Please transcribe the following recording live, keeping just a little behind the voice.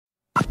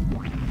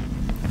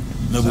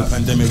Noble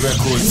Pandemic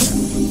Records,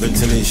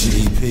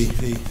 Ventilation EP.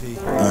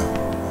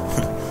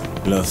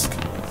 Bluskie.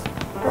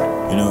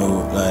 You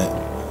know,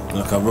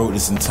 like I wrote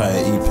this entire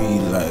EP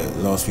like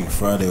last week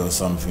Friday or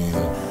something,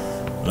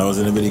 and I was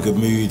in a really good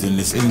mood, and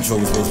this intro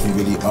was supposed to be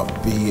really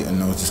upbeat,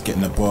 and I was just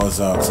getting the bars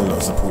out, so a lot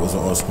of supporters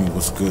were asking me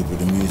what's good with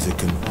the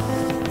music, and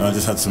I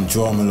just had some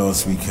drama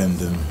last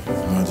weekend, and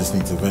I just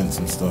need to vent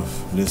some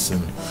stuff.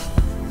 Listen,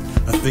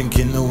 I think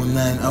in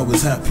 '09 I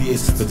was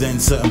happiest, but then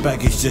certain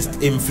baggage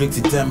just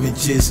inflicted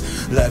damages.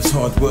 Life's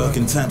hard work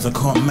and times I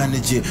can't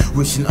manage it,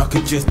 wishing I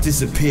could just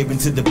disappear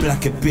into the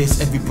black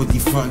abyss. Everybody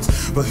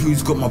fronts, but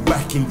who's got my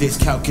back in this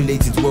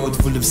calculated world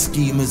full of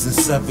schemers and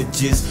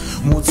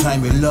savages? More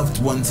time with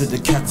loved ones are the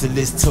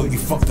catalyst. Tell you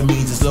fuck the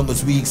means as long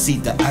as we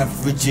exceed the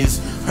averages.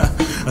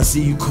 I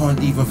see you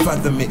can't even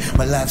fathom it.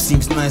 My life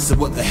seems nice, so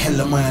what the hell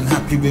am I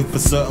unhappy with? For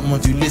certain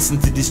ones who listen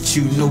to this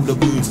tune know the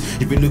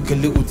wounds. If you look a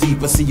little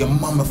deeper, see your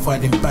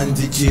mummified in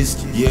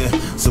bandages. Yeah,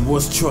 so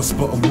what's trust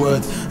but a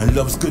word? And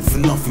love's good for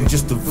nothing,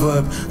 just a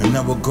verb. And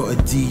now I got a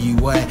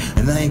DUI,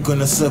 and I ain't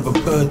gonna serve a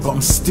bird, but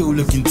I'm still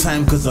looking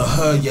time, cause I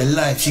heard your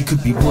life, she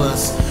could be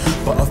worse.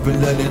 But I've been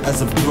learning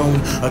as I've grown.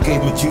 I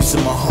gave Medusa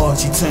my heart,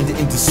 she turned it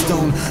into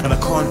stone. And I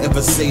can't ever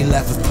say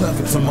life was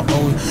perfect on my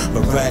own,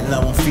 but right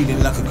now I'm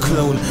feeling like a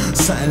clone,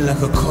 something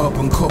like a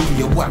carbon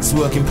copy, a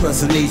waxwork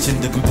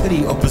impersonation, the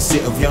complete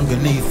opposite of younger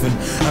Nathan.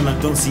 And I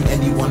don't see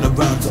anyone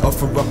around to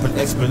offer up an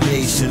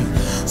explanation,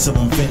 so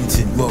I'm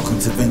venting, welcome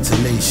to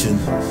ventilation.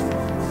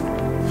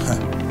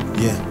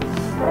 Yeah,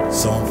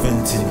 so I'm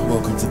venting,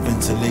 welcome to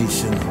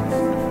ventilation.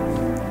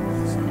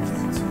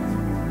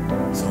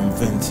 So I'm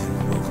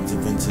venting, welcome to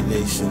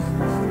ventilation.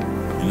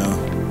 You know,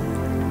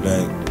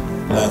 like,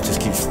 life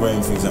just keeps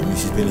throwing things at me.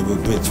 She's been a real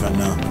bitch right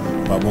now,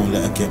 but I won't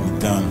let her get me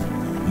down.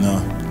 No,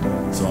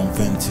 so I'm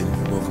venting,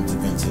 welcome to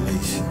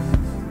ventilation.